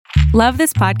Love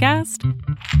this podcast?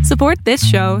 Support this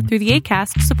show through the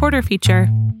Acast supporter feature.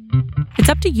 It's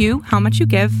up to you how much you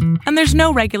give, and there's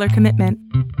no regular commitment.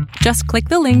 Just click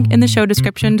the link in the show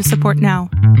description to support now.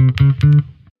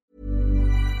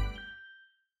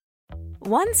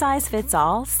 One size fits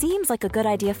all seems like a good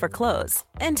idea for clothes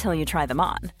until you try them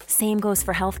on. Same goes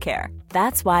for healthcare.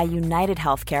 That's why United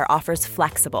Healthcare offers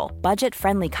flexible,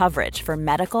 budget-friendly coverage for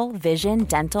medical, vision,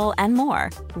 dental, and more.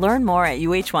 Learn more at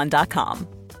uh1.com.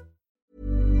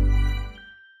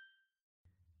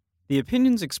 The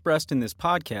opinions expressed in this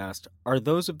podcast are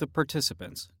those of the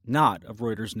participants, not of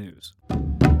Reuters News.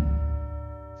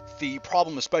 The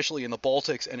problem, especially in the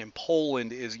Baltics and in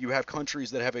Poland, is you have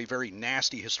countries that have a very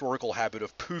nasty historical habit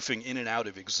of poofing in and out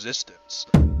of existence.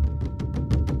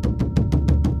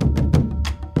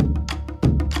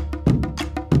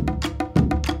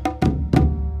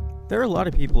 There are a lot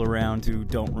of people around who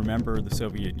don't remember the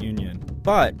Soviet Union,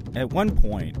 but at one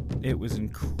point it was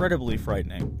incredibly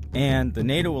frightening, and the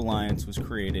NATO alliance was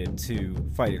created to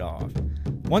fight it off.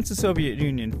 Once the Soviet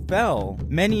Union fell,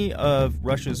 many of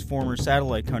Russia's former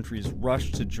satellite countries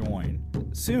rushed to join.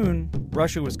 Soon,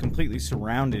 Russia was completely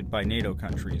surrounded by NATO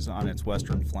countries on its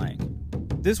western flank.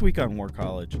 This week on War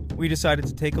College, we decided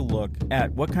to take a look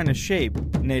at what kind of shape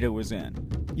NATO was in.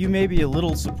 You may be a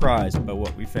little surprised by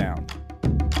what we found.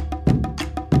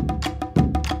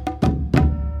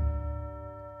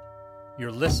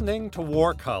 You're listening to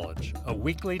War College, a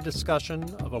weekly discussion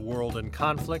of a world in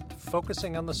conflict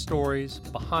focusing on the stories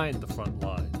behind the front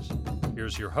lines.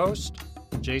 Here's your host,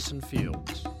 Jason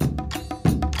Fields.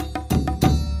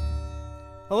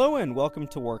 Hello and welcome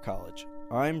to War College.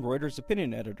 I'm Reuters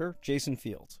opinion editor, Jason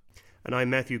Fields. And I'm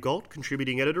Matthew Galt,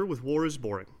 contributing editor with War is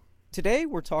Boring. Today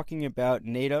we're talking about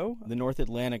NATO, the North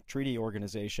Atlantic Treaty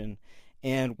Organization,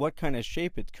 and what kind of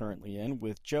shape it's currently in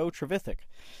with Joe Trevithick.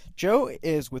 Joe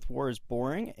is with War is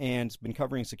Boring and has been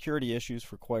covering security issues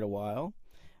for quite a while.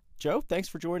 Joe, thanks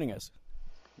for joining us.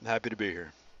 I'm happy to be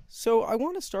here. So I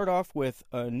want to start off with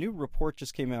a new report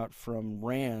just came out from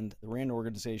RAND, the RAND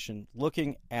organization,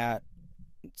 looking at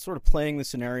sort of playing the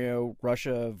scenario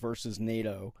Russia versus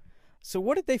NATO. So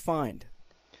what did they find?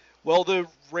 Well, the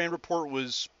RAND report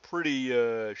was pretty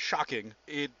shocking.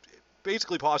 It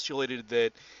basically postulated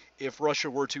that if Russia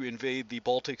were to invade the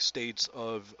Baltic states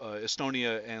of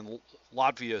Estonia and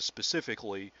Latvia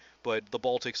specifically, but the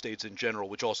Baltic states in general,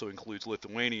 which also includes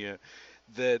Lithuania,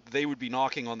 that they would be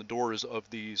knocking on the doors of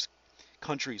these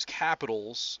countries'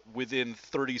 capitals within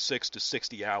 36 to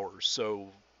 60 hours. So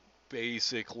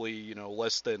basically,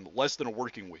 less than a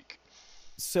working week.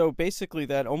 So basically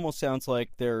that almost sounds like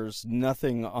there's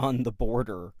nothing on the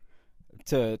border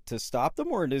to stop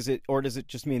them, or does it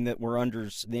just mean that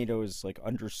NATO is like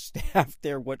understaffed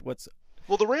there? What's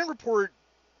Well, the RAND report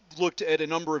looked at a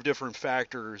number of different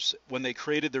factors when they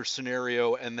created their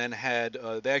scenario, and then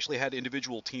they actually had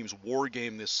individual teams war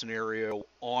game this scenario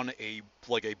on a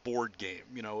board game,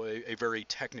 a very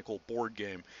technical board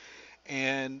game.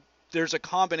 And there's a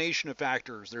combination of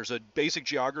factors. There's a basic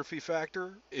geography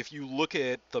factor. If you look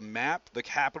at the map, the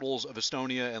capitals of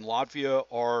Estonia and Latvia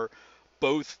are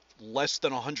both less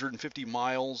than 150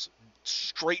 miles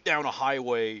straight down a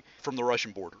highway from the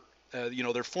Russian border.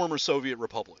 They're former Soviet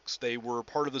republics. They were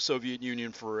part of the Soviet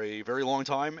Union for a very long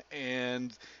time,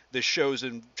 and this shows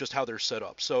in just how they're set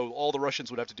up. So all the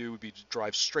Russians would have to do would be to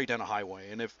drive straight down a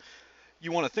highway. And if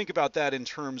you want to think about that in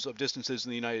terms of distances in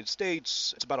the United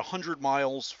States, it's about 100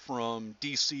 miles from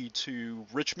D.C. to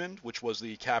Richmond, which was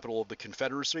the capital of the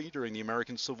Confederacy during the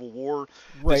American Civil War.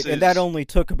 Right, and that only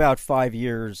took about 5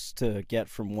 years to get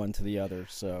from one to the other.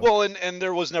 So well, and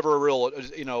there was never a real,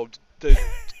 the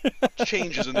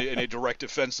changes in a direct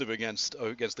offensive against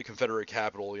the Confederate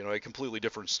capital. A completely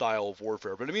different style of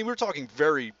warfare. But I mean, we're talking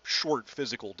very short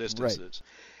physical distances. Right.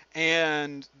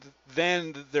 And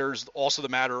then there's also the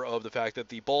matter of the fact that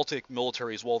the Baltic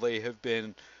militaries, while they have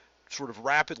been sort of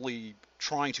rapidly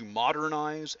trying to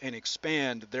modernize and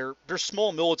expand, they're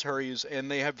small militaries,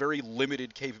 and they have very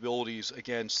limited capabilities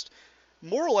against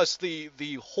more or less the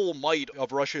whole might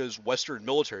of Russia's Western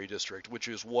military district, which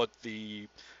is what the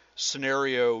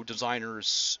scenario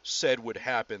designers said would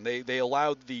happen. They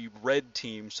allowed the red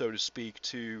team, so to speak,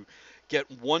 to get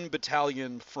one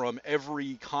battalion from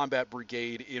every combat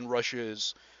brigade in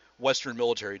Russia's Western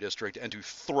military district and to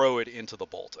throw it into the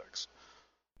Baltics.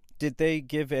 Did they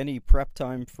give any prep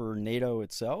time for NATO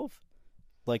itself?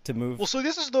 Like to move? Well, so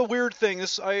this is the weird thing.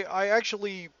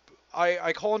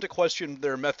 I call into question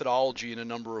their methodology in a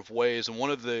number of ways, and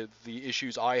one of the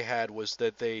issues I had was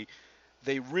that they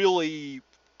really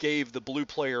gave the blue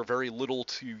player very little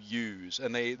to use,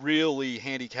 and they really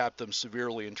handicapped them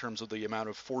severely in terms of the amount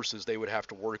of forces they would have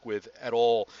to work with at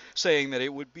all, saying that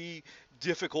it would be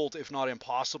difficult, if not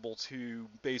impossible, to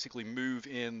basically move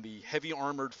in the heavy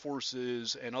armored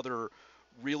forces and other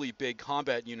really big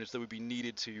combat units that would be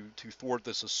needed to thwart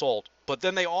this assault. But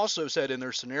then they also said in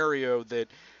their scenario that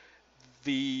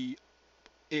the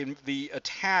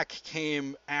attack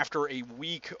came after a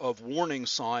week of warning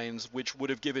signs, which would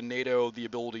have given NATO the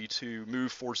ability to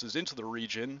move forces into the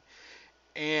region,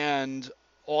 and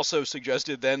also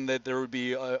suggested then that there would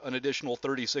be an additional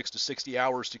 36 to 60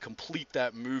 hours to complete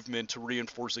that movement to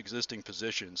reinforce existing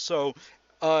positions. So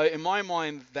in my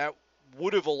mind, that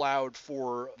would have allowed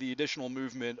for the additional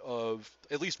movement of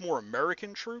at least more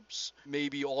American troops,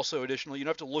 maybe also additional. You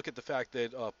have to look at the fact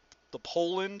that the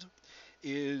Poland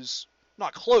is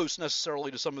not close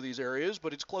necessarily to some of these areas,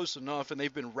 but it's close enough, and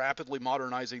they've been rapidly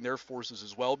modernizing their forces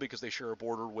as well because they share a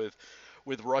border with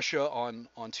Russia on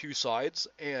two sides.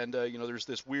 And there's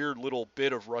this weird little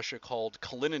bit of Russia called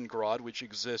Kaliningrad, which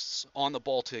exists on the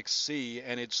Baltic Sea,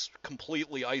 and it's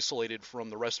completely isolated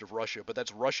from the rest of Russia, but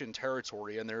that's Russian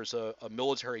territory, and there's a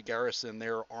military garrison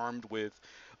there armed with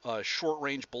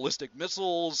short-range ballistic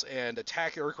missiles and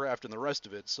attack aircraft and the rest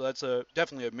of it. So that's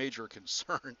definitely a major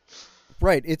concern.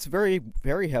 Right. It's very,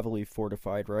 very heavily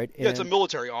fortified, right? Yeah, it's a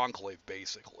military enclave,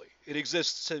 basically. It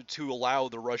exists to allow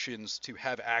the Russians to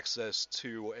have access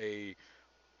to a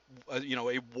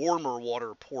warmer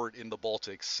water port in the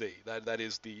Baltic Sea. That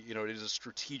is it is a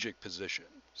strategic position.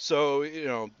 So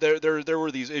there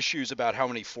were these issues about how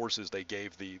many forces they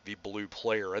gave the blue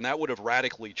player, and that would have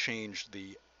radically changed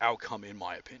the outcome, in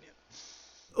my opinion.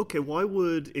 Okay,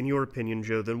 in your opinion,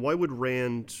 Joe, then why would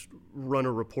Rand run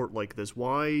a report like this?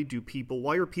 Why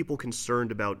are people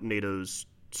concerned about NATO's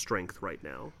strength right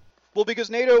now? Well, because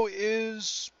NATO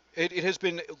it has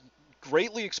been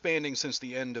greatly expanding since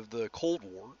the end of the Cold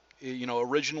War.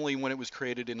 Originally when it was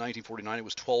created in 1949, it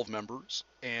was 12 members,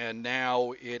 and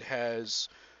now it has,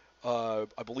 I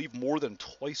believe, more than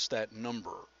twice that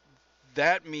number.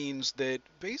 That means that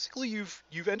basically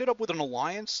you've ended up with an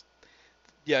alliance.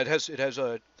 Yeah, it has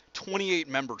 28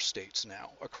 member states now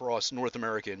across North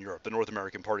America and Europe. The North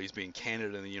American parties being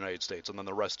Canada and the United States, and then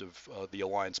the rest of the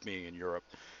alliance being in Europe.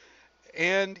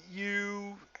 And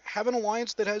you have an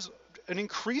alliance that has an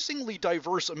increasingly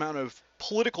diverse amount of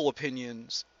political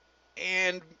opinions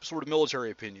and sort of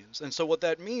military opinions. And so what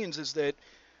that means is that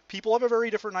people have a very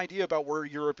different idea about where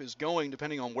Europe is going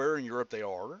depending on where in Europe they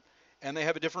are, and they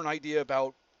have a different idea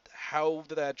about how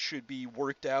that should be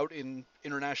worked out in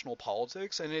international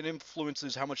politics, and it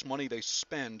influences how much money they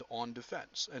spend on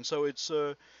defense. And so it's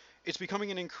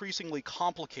becoming an increasingly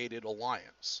complicated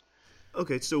alliance.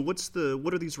 Okay, so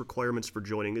what are these requirements for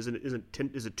joining? Is it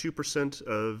 2%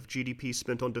 of GDP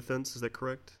spent on defense? Is that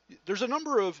correct? There's a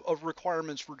number of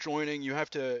requirements for joining. You have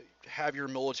to have your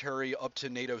military up to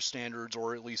NATO standards,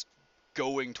 or at least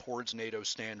going towards NATO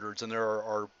standards, and there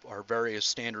are various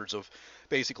standards of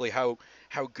basically how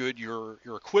good your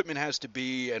equipment has to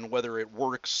be and whether it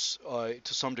works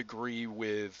to some degree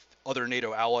with other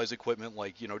NATO allies' equipment,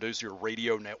 like, does your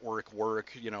radio network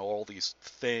work, all these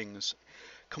things,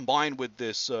 combined with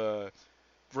this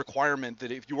requirement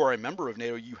that if you are a member of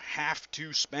NATO, you have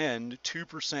to spend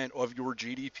 2% of your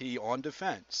GDP on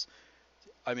defense.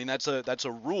 I mean, that's a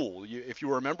rule. If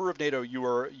you are a member of NATO, you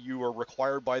are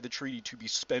required by the treaty to be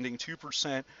spending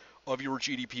 2% of your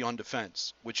GDP on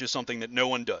defense, which is something that no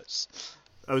one does.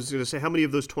 I was going to say, how many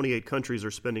of those 28 countries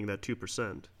are spending that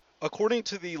 2%? According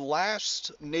to the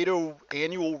last NATO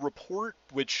annual report,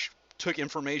 which took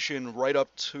information right up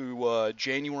to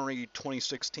January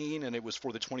 2016, and it was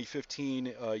for the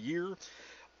 2015 year,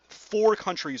 4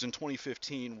 countries in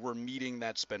 2015 were meeting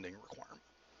that spending requirement.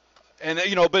 And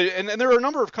but there are a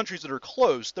number of countries that are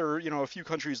close. There are a few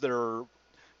countries that are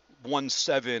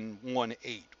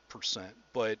 1.7-1.8%,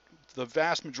 but the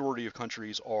vast majority of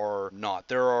countries are not.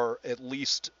 There are at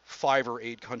least 5 or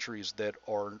 8 countries that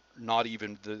are not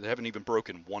even, that haven't even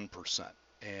broken 1%,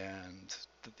 and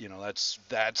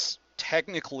that's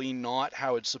technically not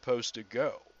how it's supposed to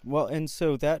go. Well, and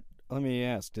so let me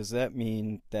ask, does that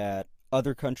mean that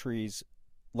other countries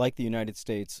like the United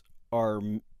States are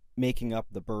making up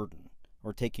the burden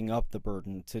or taking up the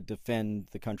burden to defend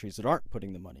the countries that aren't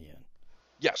putting the money in?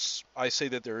 Yes, I say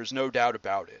that there is no doubt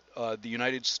about it. The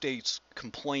United States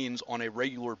complains on a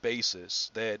regular basis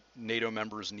that NATO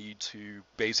members need to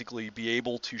basically be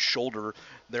able to shoulder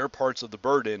their parts of the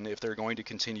burden if they're going to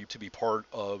continue to be part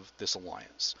of this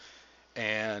alliance.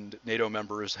 And NATO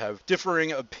members have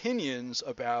differing opinions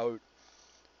about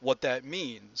what that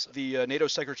means. The NATO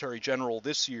Secretary General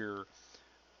this year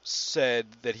said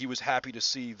that he was happy to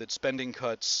see that spending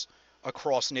cuts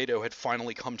across NATO had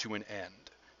finally come to an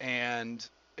end. And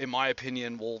in my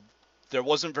opinion, well, there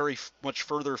wasn't very much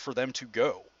further for them to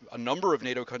go. A number of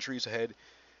NATO countries had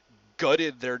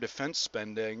gutted their defense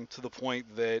spending to the point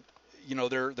that, you know,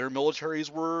 their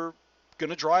militaries were going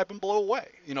to dry up and blow away.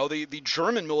 You know, the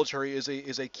German military is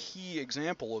a key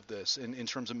example of this in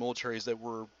terms of militaries that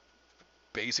were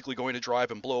basically going to dry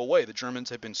up and blow away. The Germans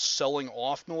had been selling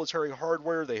off military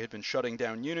hardware. They had been shutting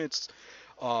down units.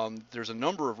 There's a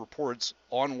number of reports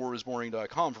on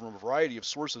warisboring.com from a variety of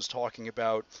sources talking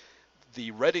about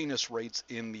the readiness rates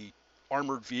in the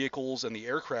armored vehicles and the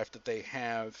aircraft that they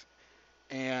have,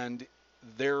 and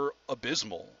they're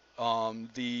abysmal.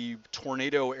 The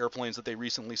Tornado airplanes that they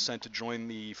recently sent to join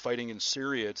the fighting in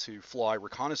Syria to fly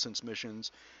reconnaissance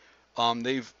missions,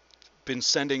 they've been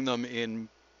sending them in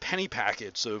penny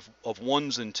packets of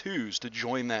ones and twos to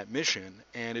join that mission,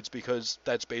 and it's because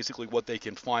that's basically what they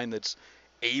can find that's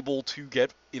able to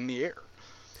get in the air.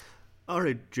 All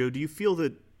right, Joe, do you feel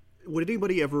that, would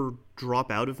anybody ever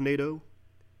drop out of NATO?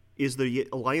 Is the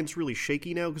alliance really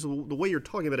shaky now? Because the way you're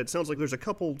talking about it, sounds like there's a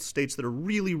couple states that are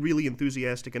really, really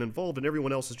enthusiastic and involved, and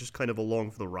everyone else is just kind of along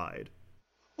for the ride.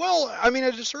 Well, I mean,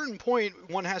 at a certain point,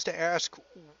 one has to ask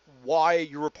why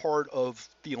you're a part of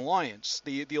the alliance.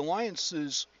 The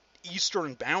alliance's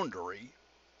eastern boundary,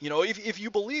 you know, if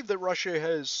you believe that Russia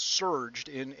has surged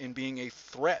in being a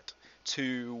threat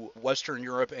to Western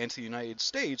Europe and to the United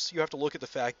States, you have to look at the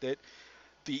fact that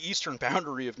the eastern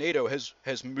boundary of NATO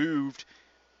has moved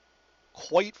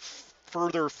quite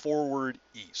further forward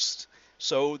east.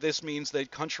 So this means that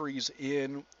countries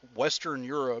in Western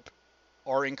Europe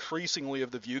are increasingly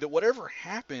of the view that whatever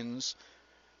happens,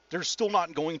 there's still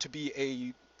not going to be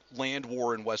a land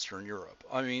war in Western Europe.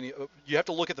 I mean, you have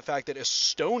to look at the fact that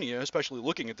Estonia, especially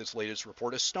looking at this latest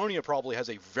report, Estonia probably has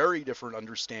a very different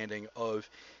understanding of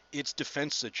its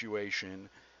defense situation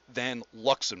than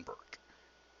Luxembourg.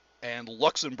 And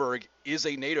Luxembourg is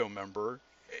a NATO member.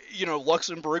 You know,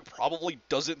 Luxembourg probably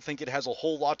doesn't think it has a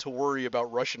whole lot to worry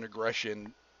about Russian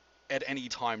aggression at any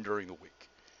time during the week.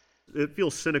 It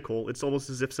feels cynical. It's almost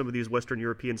as if some of these Western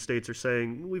European states are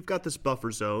saying, we've got this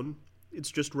buffer zone.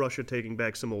 It's just Russia taking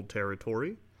back some old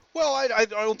territory. Well, I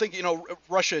don't think, you know,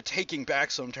 Russia taking back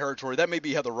some territory, that may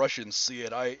be how the Russians see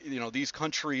it. These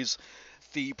countries,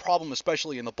 the problem,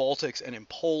 especially in the Baltics and in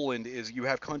Poland, is you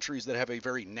have countries that have a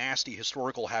very nasty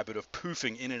historical habit of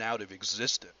poofing in and out of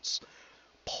existence.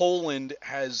 Poland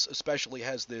especially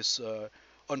has this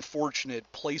unfortunate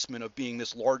placement of being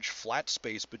this large flat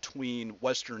space between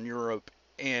Western Europe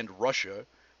and Russia,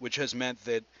 which has meant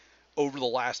that over the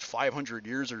last 500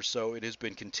 years or so, it has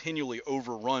been continually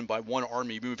overrun by one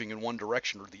army moving in one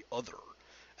direction or the other.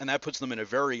 And that puts them in a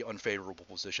very unfavorable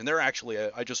position. They're actually,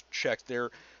 I just checked,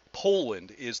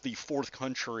 Poland is the fourth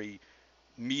country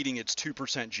meeting its 2%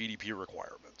 GDP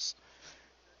requirements.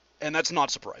 And that's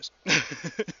not surprising.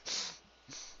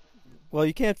 Well,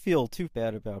 you can't feel too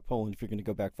bad about Poland if you're going to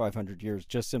go back 500 years,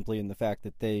 just simply in the fact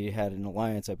that they had an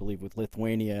alliance, I believe, with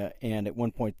Lithuania, and at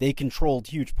one point they controlled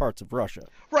huge parts of Russia.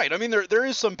 Right. I mean, there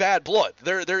is some bad blood.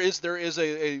 There is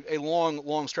a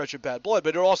long stretch of bad blood,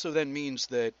 but it also then means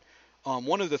that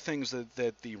one of the things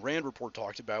that the RAND report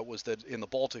talked about was that in the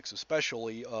Baltics,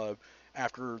 especially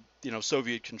after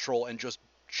Soviet control and just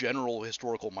general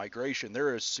historical migration,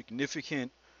 there is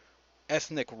significant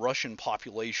ethnic Russian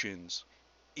populations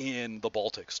in the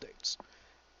Baltic states,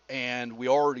 and we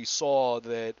already saw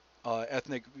that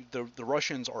the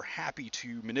Russians are happy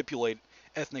to manipulate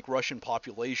ethnic Russian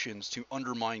populations to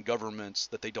undermine governments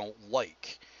that they don't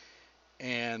like.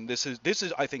 And this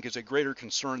is I think is a greater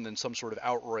concern than some sort of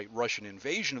outright Russian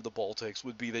invasion of the Baltics,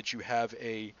 would be that you have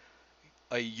a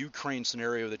Ukraine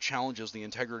scenario that challenges the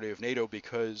integrity of NATO,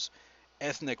 because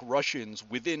ethnic Russians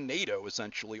within NATO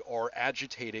essentially are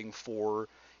agitating for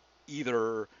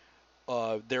either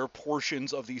their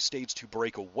portions of these states to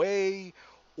break away,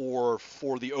 or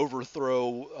for the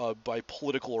overthrow by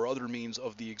political or other means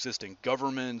of the existing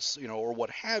governments, or what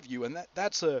have you. And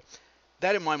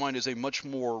that in my mind is a much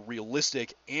more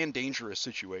realistic and dangerous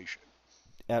situation.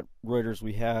 At Reuters,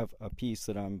 we have a piece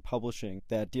that I'm publishing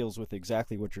that deals with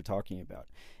exactly what you're talking about.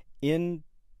 In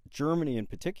Germany in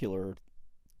particular,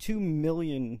 2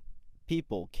 million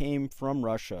people came from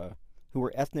Russia who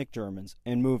were ethnic Germans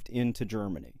and moved into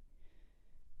Germany.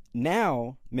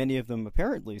 Now, many of them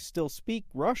apparently still speak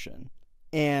Russian,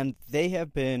 and they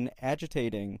have been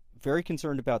agitating, very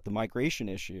concerned about the migration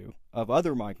issue of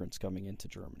other migrants coming into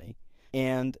Germany,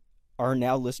 and are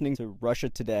now listening to Russia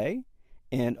Today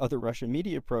and other Russian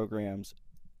media programs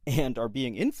and are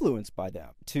being influenced by them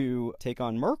to take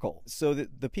on Merkel. So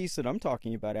the piece that I'm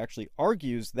talking about actually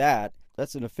argues that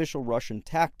that's an official Russian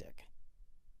tactic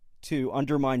to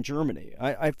undermine Germany.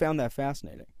 I found that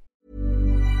fascinating.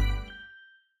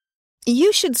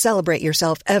 You should celebrate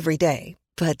yourself every day,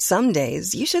 but some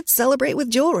days you should celebrate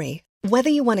with jewelry. Whether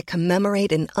you want to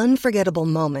commemorate an unforgettable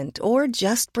moment or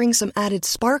just bring some added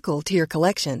sparkle to your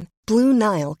collection, Blue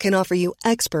Nile can offer you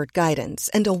expert guidance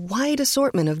and a wide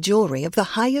assortment of jewelry of the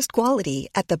highest quality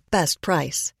at the best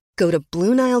price. Go to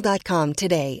BlueNile.com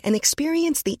today and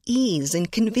experience the ease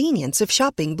and convenience of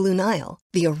shopping Blue Nile,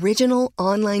 the original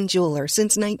online jeweler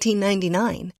since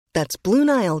 1999. That's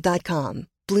BlueNile.com.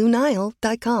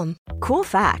 BlueNile.com. Cool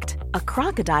fact, a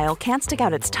crocodile can't stick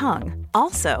out its tongue.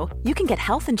 Also, you can get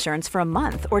health insurance for a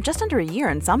month or just under a year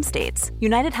in some states.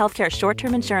 United Healthcare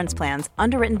short-term insurance plans,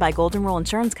 underwritten by Golden Rule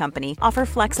Insurance Company, offer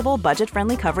flexible,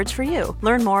 budget-friendly coverage for you.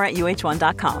 Learn more at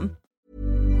UH1.com.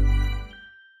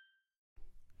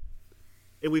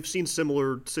 And we've seen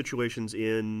similar situations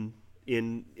in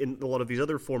a lot of these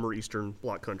other former Eastern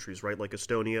Bloc countries, right? Like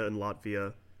Estonia and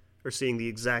Latvia are seeing the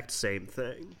exact same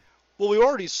thing. Well, we've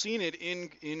already seen it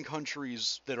in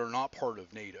countries that are not part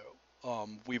of NATO.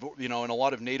 We've, in a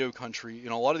lot of NATO country,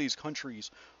 a lot of these countries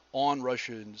on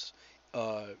Russia's,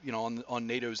 on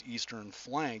NATO's eastern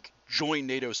flank, joined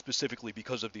NATO specifically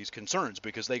because of these concerns,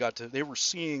 because they were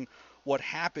seeing what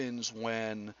happens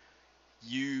when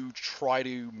you try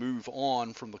to move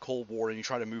on from the Cold War and you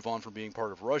try to move on from being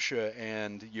part of Russia,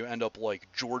 and you end up like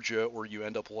Georgia, or you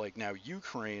end up like now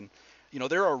Ukraine.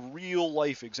 There are real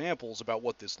life examples about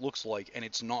what this looks like, and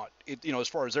it's not, as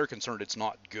far as they're concerned, it's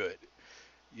not good.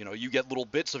 You get little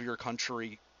bits of your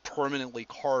country permanently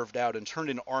carved out and turned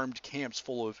into armed camps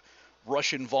full of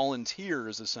Russian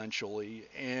volunteers, essentially,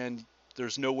 and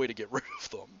there's no way to get rid of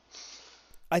them.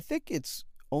 I think it's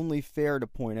only fair to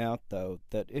point out, though,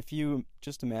 that if you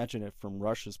just imagine it from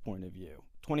Russia's point of view,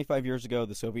 25 years ago,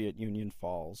 the Soviet Union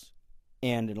falls,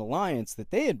 and an alliance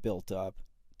that they had built up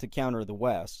to counter the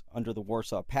West under the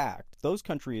Warsaw Pact, those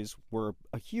countries were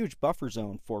a huge buffer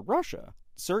zone for Russia.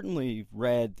 Certainly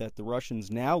read that the Russians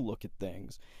now look at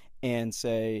things and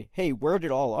say, hey, where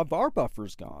did all of our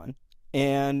buffers gone?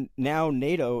 And now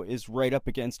NATO is right up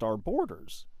against our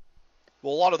borders.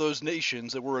 Well, a lot of those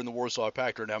nations that were in the Warsaw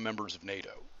Pact are now members of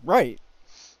NATO. Right.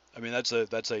 I mean, that's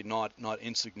a not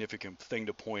insignificant thing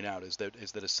to point out, is that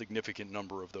a significant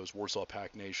number of those Warsaw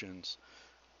Pact nations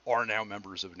are now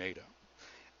members of NATO.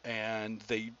 And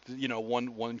they,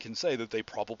 one can say that they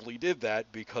probably did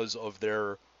that because of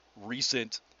their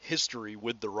recent history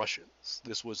with the Russians.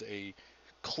 This was a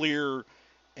clear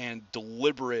and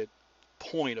deliberate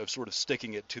point of sort of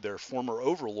sticking it to their former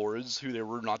overlords, who they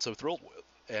were not so thrilled with.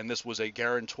 And this was a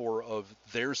guarantor of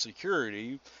their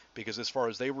security, because as far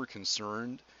as they were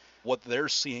concerned, what they're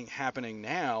seeing happening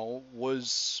now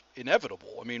was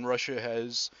inevitable. I mean, Russia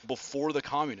has, before the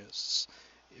communists,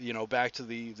 back to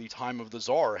the time of the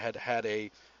Tsar, had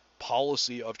a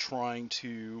policy of trying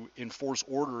to enforce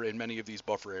order in many of these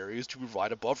buffer areas to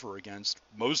provide a buffer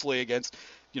mostly against,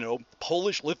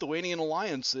 Polish-Lithuanian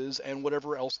alliances and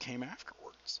whatever else came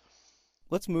afterwards.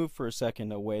 Let's move for a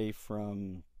second away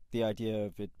from the idea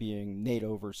of it being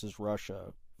NATO versus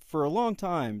Russia. For a long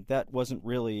time, that wasn't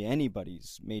really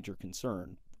anybody's major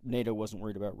concern. NATO wasn't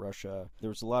worried about Russia. There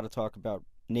was a lot of talk about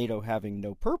NATO having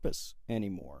no purpose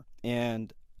anymore.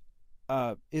 And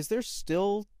is there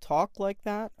still talk like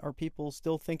that? Are people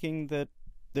still thinking that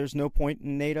there's no point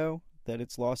in NATO, that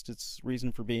it's lost its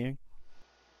reason for being?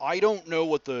 I don't know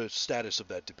what the status of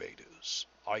that debate is.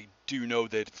 I do know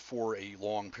that for a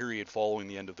long period following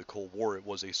the end of the Cold War, it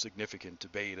was a significant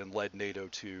debate and led NATO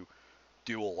to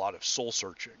do a lot of soul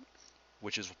searching,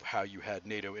 which is how you had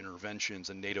NATO interventions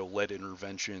and NATO-led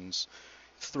interventions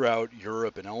throughout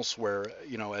Europe and elsewhere,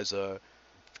 as a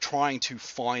trying to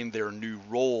find their new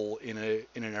role in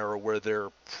an era where their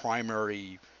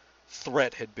primary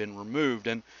threat had been removed.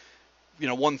 And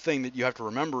one thing that you have to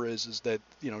remember is that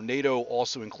NATO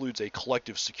also includes a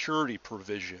collective security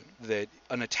provision, that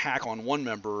an attack on one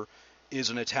member is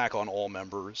an attack on all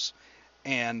members,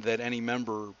 and that any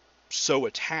member so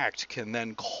attacked can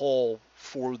then call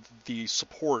for the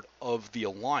support of the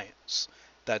alliance.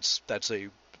 That's a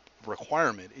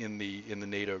requirement in the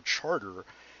NATO charter.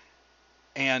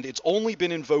 And it's only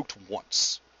been invoked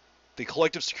once. The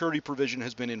collective security provision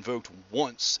has been invoked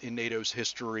once in NATO's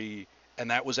history, and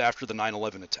that was after the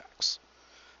 9/11 attacks.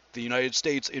 The United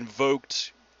States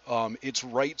invoked its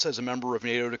rights as a member of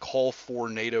NATO to call for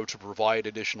NATO to provide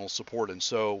additional support, and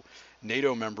so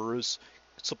NATO members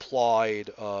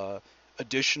supplied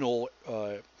additional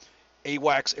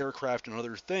AWACS aircraft and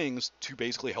other things to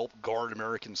basically help guard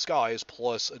American skies,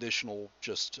 plus additional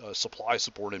just supply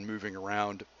support and moving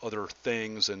around other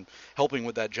things and helping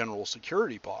with that general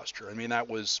security posture. I mean, that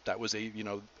was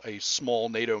a small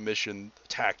NATO mission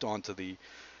tacked onto the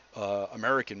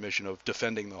American mission of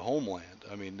defending the homeland.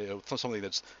 I mean, something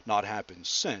that's not happened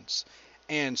since.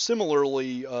 And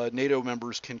similarly, NATO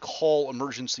members can call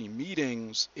emergency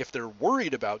meetings if they're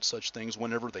worried about such things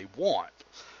whenever they want.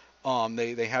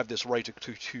 They have this right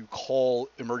to call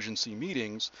emergency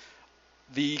meetings.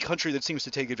 The country that seems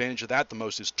to take advantage of that the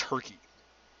most is Turkey.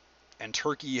 And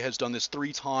Turkey has done this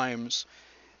 3 times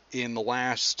in the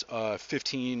last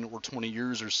 15 or 20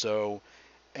 years or so.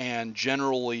 And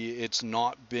generally, it's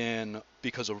not been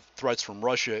because of threats from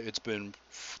Russia. It's been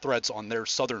threats on their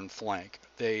southern flank.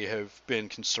 They have been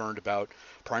concerned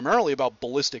primarily about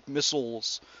ballistic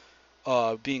missiles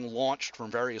being launched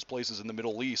from various places in the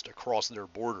Middle East across their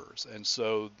borders. And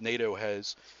so NATO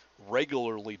has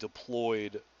regularly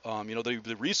deployed,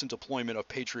 the recent deployment of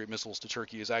Patriot missiles to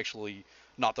Turkey is actually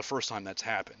not the first time that's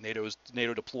happened.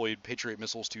 NATO deployed Patriot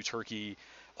missiles to Turkey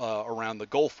around the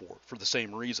Gulf War for the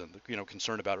same reason,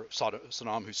 concerned about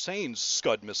Saddam Hussein's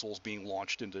Scud missiles being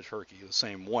launched into Turkey the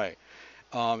same way.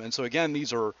 And so again,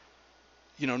 these are,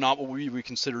 not what we would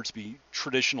consider to be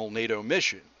traditional NATO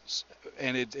missions.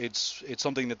 And it's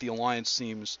something that the alliance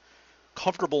seems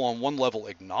comfortable on one level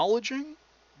acknowledging,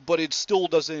 but it still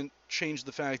doesn't change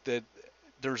the fact that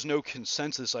there's no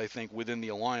consensus, I think, within the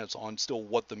alliance on still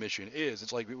what the mission is.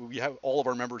 It's like we have all of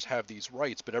our members have these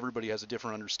rights, but everybody has a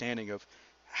different understanding of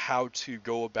how to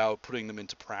go about putting them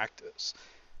into practice.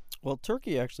 Well,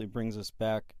 Turkey actually brings us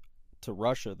back to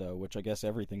Russia, though, which I guess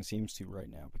everything seems to right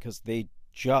now, because they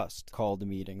just called a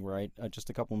meeting, right, just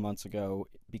a couple months ago,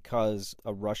 because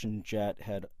a Russian jet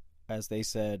had, as they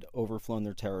said, overflown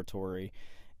their territory,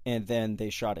 and then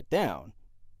they shot it down.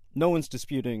 No one's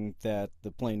disputing that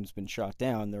the plane's been shot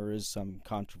down. There is some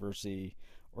controversy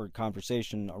or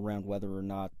conversation around whether or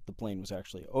not the plane was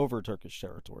actually over Turkish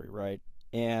territory, right?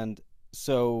 And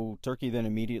so Turkey then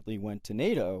immediately went to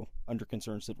NATO under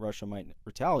concerns that Russia might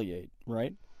retaliate,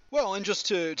 right? Well, and just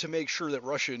to make sure that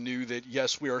Russia knew that,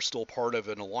 yes, we are still part of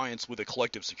an alliance with a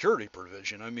collective security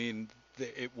provision. I mean,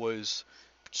 it was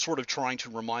sort of trying to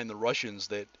remind the Russians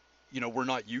that, we're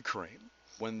not Ukraine.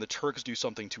 When the Turks do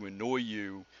something to annoy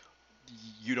you,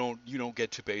 you don't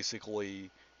get to basically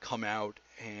come out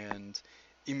and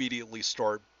immediately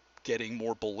start getting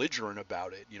more belligerent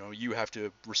about it. You have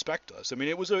to respect us. I mean,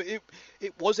 it was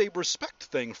a respect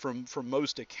thing from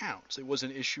most accounts. It was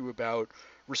an issue about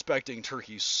respecting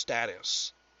Turkey's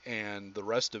status and the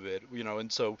rest of it,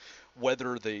 and so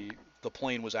whether the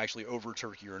plane was actually over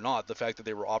Turkey or not, the fact that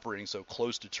they were operating so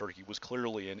close to Turkey was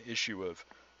clearly an issue of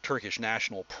Turkish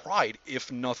national pride,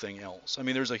 if nothing else. I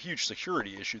mean, there's a huge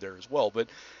security issue there as well, but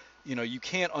you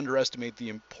can't underestimate the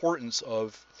importance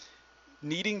of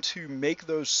needing to make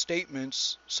those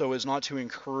statements so as not to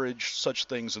encourage such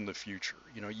things in the future.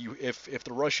 If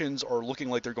the Russians are looking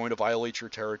like they're going to violate your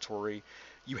territory,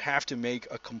 you have to make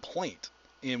a complaint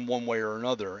in one way or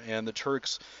another. And the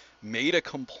Turks made a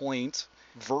complaint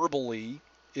verbally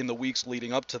in the weeks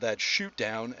leading up to that shoot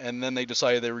down, and then they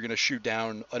decided they were going to shoot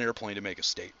down an airplane to make a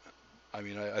statement. I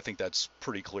mean, I think that's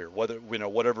pretty clear.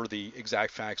 Whatever the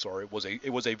exact facts are, it was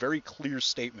a very clear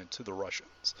statement to the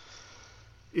Russians.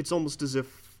 It's almost as if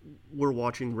we're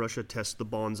watching Russia test the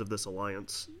bonds of this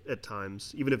alliance at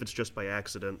times, even if it's just by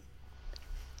accident.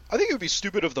 I think it would be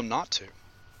stupid of them not to.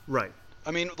 Right.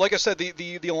 I mean, like I said,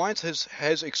 the alliance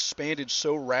has expanded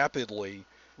so rapidly.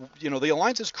 The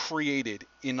alliance is created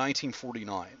in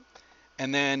 1949,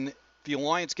 and then the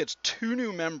alliance gets 2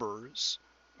 new members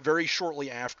very shortly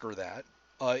after that,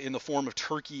 in the form of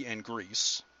Turkey and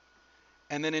Greece.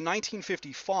 And then in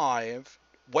 1955,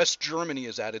 West Germany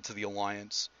is added to the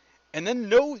alliance. And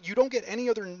then you don't get any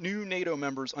other new NATO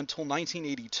members until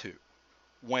 1982,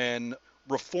 when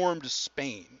reformed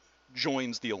Spain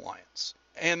joins the alliance.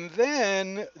 And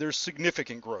then there's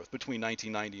significant growth between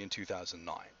 1990 and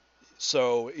 2009.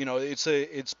 So,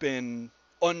 it's been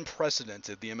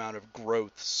unprecedented, the amount of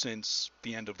growth since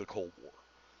the end of the Cold War.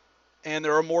 And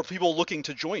there are more people looking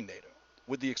to join NATO,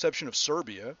 with the exception of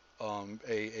Serbia,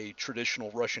 a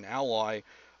traditional Russian ally.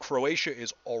 Croatia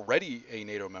is already a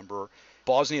NATO member.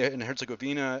 Bosnia and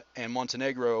Herzegovina and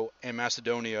Montenegro and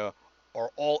Macedonia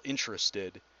are all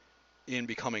interested in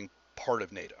becoming part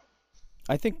of NATO.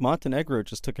 I think Montenegro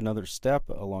just took another step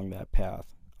along that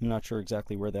path. I'm not sure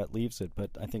exactly where that leaves it, but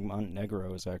I think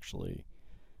Montenegro is actually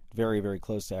very, very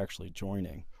close to actually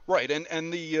joining. Right,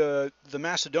 and the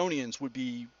Macedonians would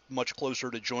be much closer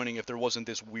to joining if there wasn't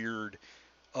this weird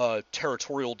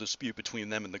territorial dispute between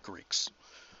them and the Greeks.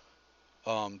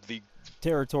 The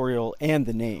territorial and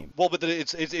the name. Well, but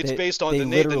it's based on they the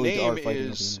name. The literally are name fighting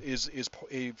over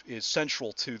is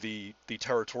central to the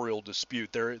territorial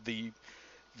dispute. There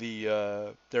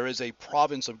is a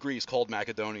province of Greece called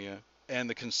Macedonia, and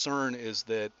the concern is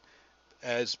that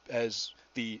as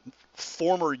the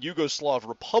former Yugoslav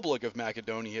Republic of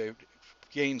Macedonia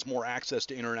gains more access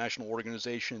to international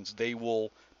organizations, they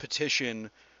will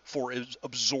petition for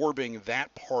absorbing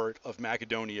that part of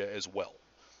Macedonia as well.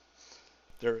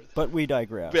 But we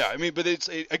digress. Yeah, I mean, but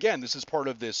again, this is part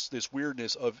of this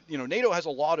weirdness of, NATO has a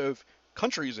lot of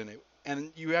countries in it,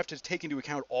 and you have to take into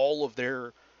account all of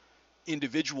their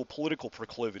individual political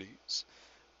proclivities,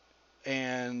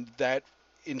 and that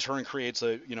in turn creates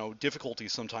a difficulty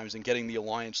sometimes in getting the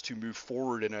alliance to move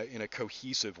forward in a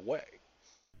cohesive way.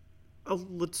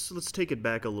 Let's take it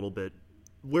back a little bit.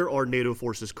 Where are NATO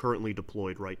forces currently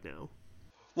deployed right now?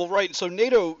 Well, right. So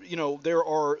NATO, there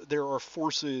are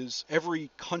forces. Every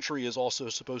country is also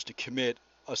supposed to commit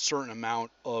a certain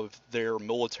amount of their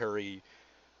military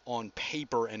on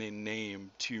paper and in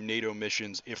name to NATO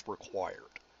missions if required.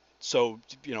 So,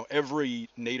 every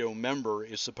NATO member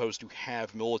is supposed to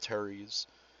have militaries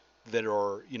that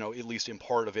are, at least in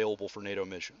part available for NATO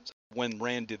missions. When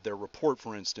RAND did their report,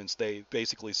 for instance, they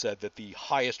basically said that the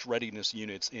highest readiness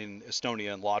units in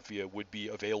Estonia and Latvia would be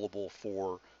available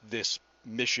for this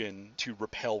mission to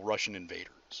repel Russian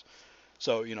invaders.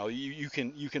 So, you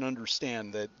can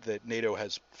understand that NATO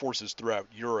has forces throughout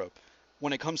Europe.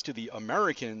 When it comes to the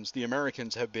Americans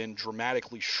have been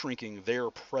dramatically shrinking their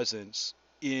presence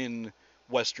in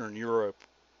Western Europe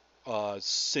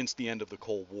since the end of the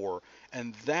Cold War.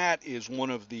 And that is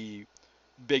one of the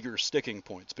bigger sticking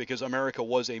points, because America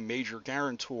was a major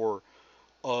guarantor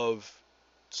of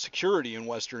security in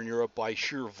Western Europe by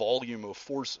sheer volume of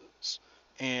forces.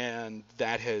 And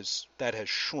that has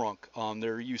shrunk.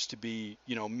 There used to be,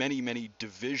 many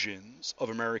divisions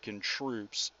of American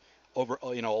troops over,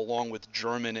 along with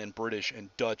German and British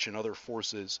and Dutch and other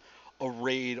forces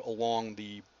arrayed along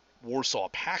the Warsaw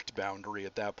Pact boundary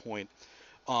at that point.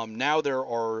 Now there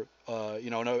are,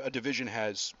 a division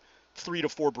has 3 to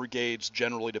 4 brigades,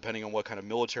 generally, depending on what kind of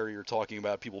military you're talking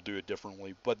about. People do it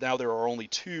differently. But now there are only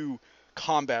 2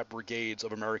 combat brigades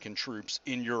of American troops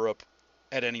in Europe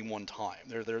at any one time.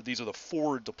 These are the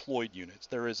forward deployed units.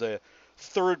 There is a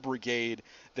 3rd brigade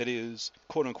that is,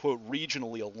 quote-unquote,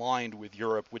 regionally aligned with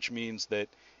Europe, which means that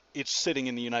it's sitting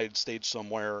in the United States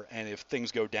somewhere, and if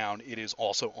things go down, it is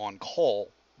also on call,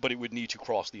 but it would need to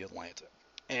cross the Atlantic.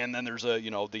 And then there's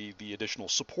the additional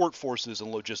support forces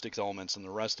and logistics elements and the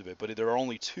rest of it. But there are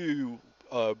only 2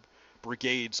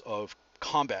 brigades of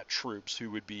combat troops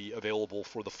who would be available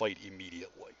for the fight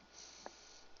immediately,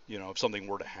 if something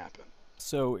were to happen.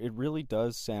 So it really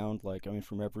does sound like,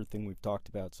 from everything we've talked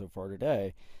about so far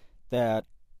today, that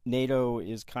NATO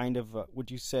is kind of,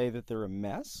 would you say that they're a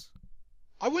mess?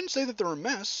 I wouldn't say that they're a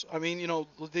mess.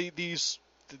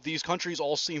 These countries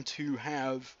all seem to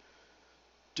have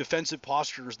defensive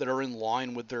postures that are in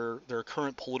line with their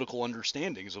current political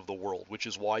understandings of the world, which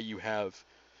is why you have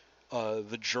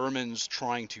the Germans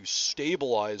trying to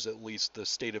stabilize at least the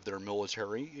state of their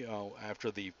military,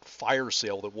 after the fire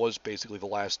sale that was basically the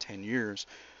last 10 years.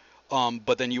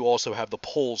 But then you also have the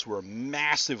Poles, who are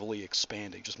massively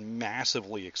expanding.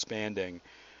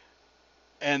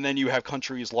 And then you have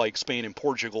countries like Spain and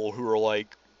Portugal who are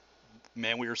like,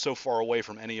 man, we are so far away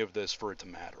from any of this for it to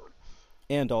matter.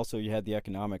 And also you had the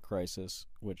economic crisis,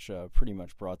 which pretty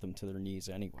much brought them to their knees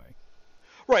anyway.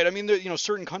 Right.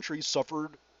 Certain countries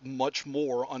suffered much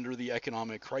more under the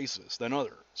economic crisis than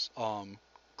others.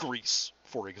 Greece,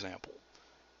 for example.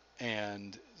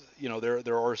 And,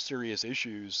 there are serious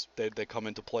issues that come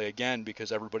into play again,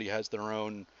 because everybody has their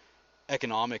own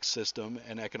economic system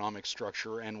and economic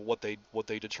structure, and what they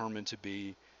determine to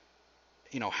be,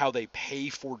 how they pay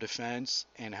for defense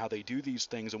and how they do these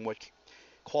things and what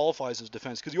qualifies as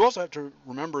defense. Because you also have to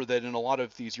remember that in a lot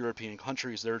of these European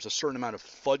countries, there's a certain amount of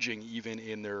fudging even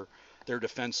in their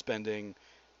defense spending,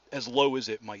 as low as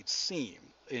it might seem.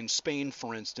 In Spain,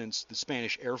 for instance, the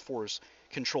Spanish Air Force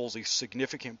controls a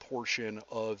significant portion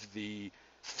of the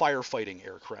firefighting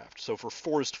aircraft. So for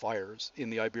forest fires in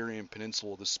the Iberian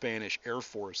Peninsula, the Spanish Air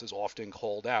Force is often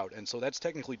called out. And so that's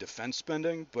technically defense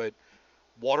spending, but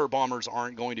water bombers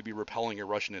aren't going to be repelling a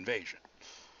Russian invasion.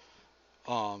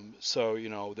 So,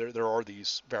 there are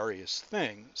these various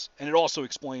things. And it also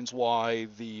explains why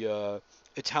the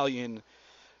Italian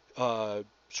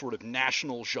sort of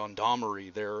national gendarmerie,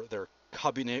 their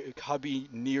carabinieri.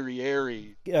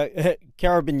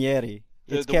 Carabinieri.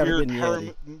 The weird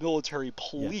paramilitary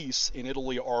police in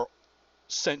Italy are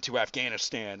sent to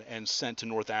Afghanistan and sent to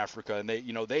North Africa, and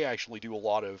they actually do a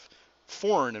lot of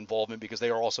foreign involvement because they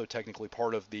are also technically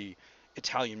part of the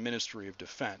Italian Ministry of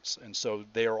Defense. And so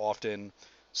they are often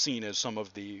seen as some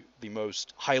of the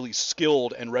most highly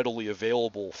skilled and readily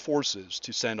available forces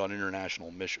to send on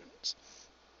international missions.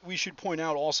 We should point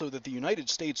out also that the United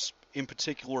States in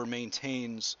particular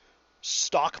maintains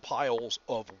stockpiles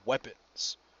of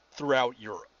weapons throughout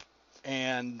Europe.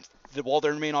 And while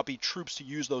there may not be troops to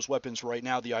use those weapons right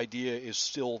now, the idea is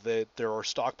still that there are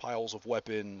stockpiles of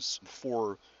weapons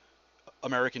for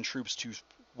American troops to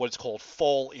what it's called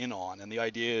fall in on. And the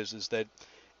idea is that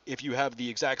if you have the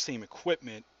exact same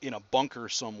equipment in a bunker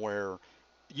somewhere,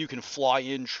 you can fly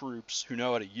in troops who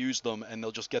know how to use them, and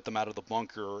they'll just get them out of the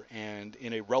bunker and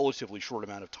in a relatively short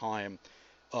amount of time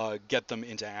get them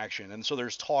into action. And so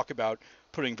there's talk about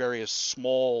putting various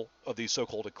small of these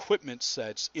so-called equipment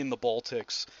sets in the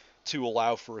Baltics to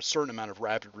allow for a certain amount of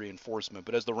rapid reinforcement.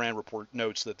 But as the RAND report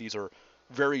notes, that these are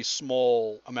very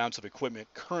small amounts of equipment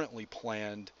currently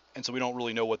planned, and so we don't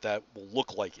really know what that will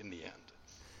look like in the end.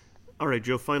 All right,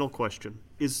 Joe, final question.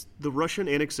 Is the Russian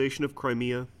annexation of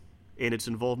Crimea and its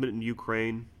involvement in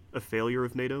Ukraine a failure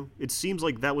of NATO? It seems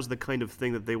like that was the kind of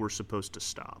thing that they were supposed to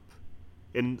stop.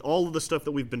 And all of the stuff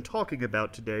that we've been talking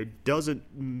about today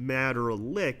doesn't matter a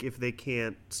lick if they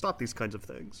can't stop these kinds of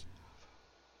things.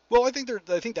 Well, I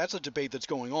think that's a debate that's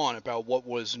going on about what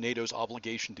was NATO's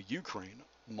obligation to Ukraine.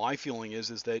 My feeling is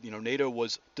that NATO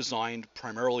was designed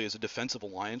primarily as a defensive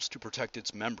alliance to protect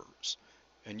its members,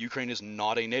 and Ukraine is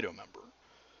not a NATO member.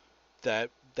 That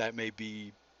may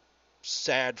be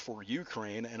sad for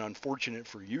Ukraine and unfortunate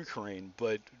for Ukraine,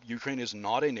 but Ukraine is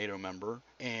not a NATO member,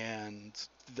 and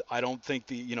I don't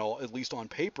think at least on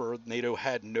paper, NATO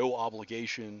had no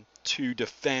obligation to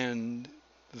defend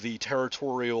the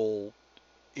territorial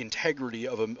integrity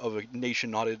of a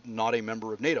nation not a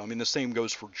member of NATO. I mean, the same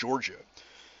goes for Georgia.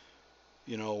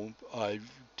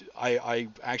 I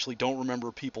actually don't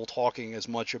remember people talking as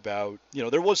much about,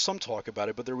 there was some talk about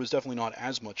it, but there was definitely not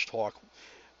as much talk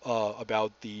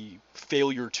about the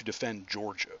failure to defend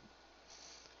Georgia.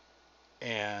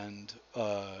 And,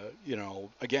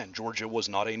 again, Georgia was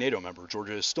not a NATO member.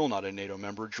 Georgia is still not a NATO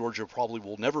member. Georgia probably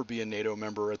will never be a NATO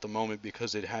member at the moment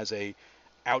because it has a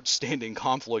outstanding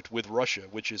conflict with Russia,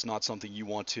 which is not something you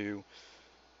want to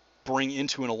bring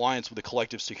into an alliance with a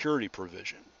collective security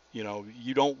provision.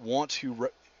 You don't want to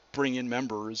bring in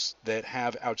members that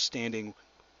have outstanding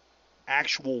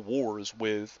actual wars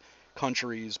with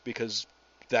countries, because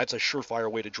that's a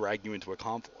surefire way to drag you into a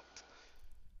conflict.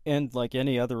 And like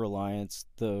any other alliance,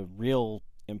 the real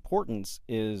importance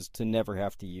is to never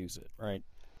have to use it, right?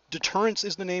 Deterrence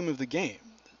is the name of the game.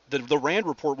 The RAND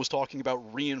report was talking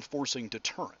about reinforcing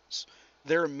deterrence.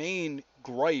 Their main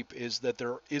gripe is that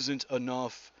there isn't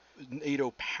enough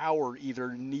NATO power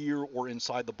either near or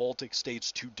inside the Baltic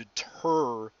states to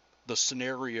deter the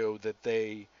scenario that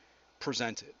they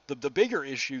presented. The bigger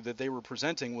issue that they were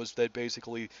presenting was that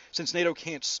basically, since NATO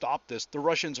can't stop this, the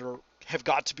Russians have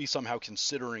got to be somehow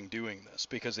considering doing this,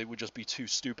 because it would just be too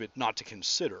stupid not to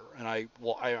consider. And I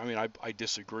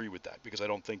disagree with that, because I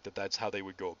don't think that that's how they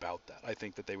would go about that. I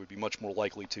think that they would be much more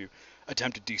likely to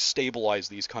attempt to destabilize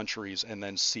these countries and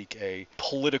then seek a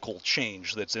political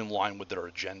change that's in line with their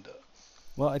agenda.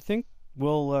 Well, I think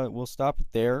we'll stop it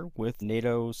there with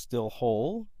NATO still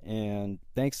whole. And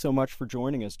thanks so much for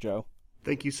joining us, Joe.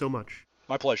 Thank you so much.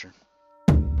 My pleasure.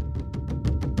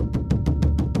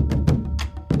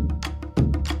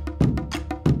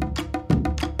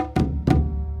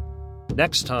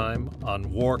 Next time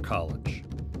on War College.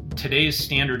 Today's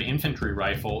standard infantry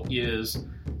rifle is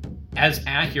as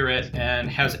accurate and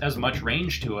has as much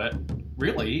range to it,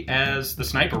 really, as the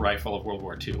sniper rifle of World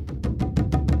War II.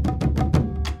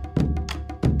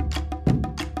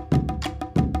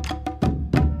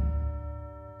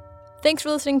 Thanks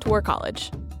for listening to War College.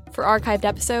 For archived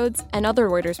episodes and other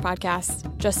Reuters podcasts,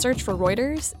 just search for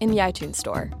Reuters in the iTunes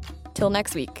Store. Till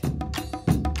next week.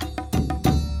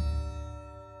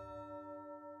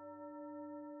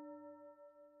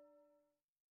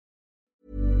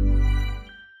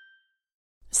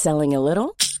 Selling a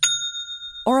little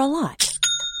or a lot?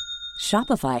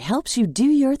 Shopify helps you do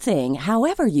your thing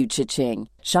however you cha-ching.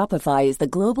 Shopify is the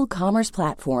global commerce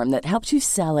platform that helps you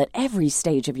sell at every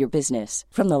stage of your business.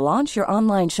 From the launch your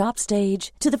online shop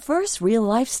stage to the first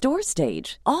real-life store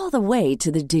stage, all the way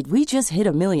to the did we just hit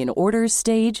a million orders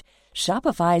stage.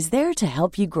 Shopify is there to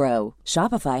help you grow.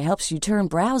 Shopify helps you turn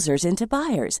browsers into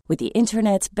buyers with the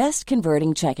internet's best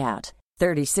converting checkout.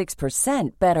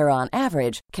 36% better on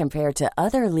average compared to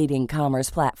other leading commerce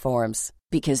platforms.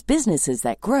 Because businesses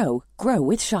that grow, grow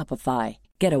with Shopify.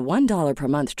 Get a $1 per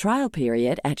month trial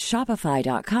period at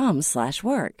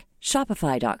shopify.com/work.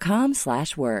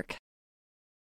 Shopify.com/work.